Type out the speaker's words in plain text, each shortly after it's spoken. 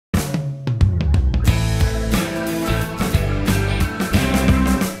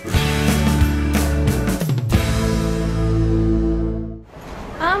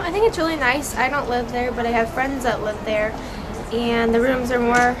it's really nice. I don't live there, but I have friends that live there, and the rooms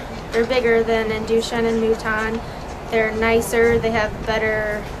are they're bigger than in Dushan and Mouton. They're nicer, they have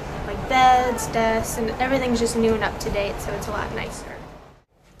better like beds, desks, and everything's just new and up to date, so it's a lot nicer.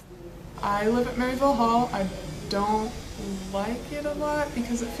 I live at Maryville Hall. I don't like it a lot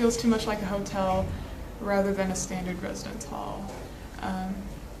because it feels too much like a hotel rather than a standard residence hall.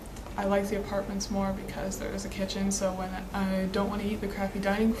 I like the apartments more because there is a kitchen, so when I don't want to eat the crappy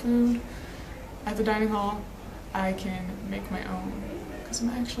dining food at the dining hall, I can make my own because I'm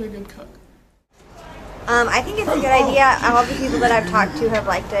actually a good cook. I think it's a good idea. All the people that I've talked to have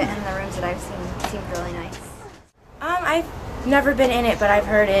liked it, and the rooms that I've seen seem really nice. I've never been in it, but I've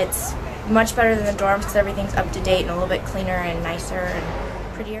heard it's much better than the dorms because everything's up to date and a little bit cleaner and nicer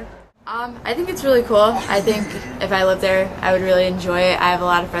and prettier. I think it's really cool. I think if I lived there, I would really enjoy it. I have a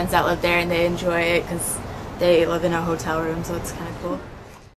lot of friends that live there and they enjoy it because they live in a hotel room, so it's kind of cool.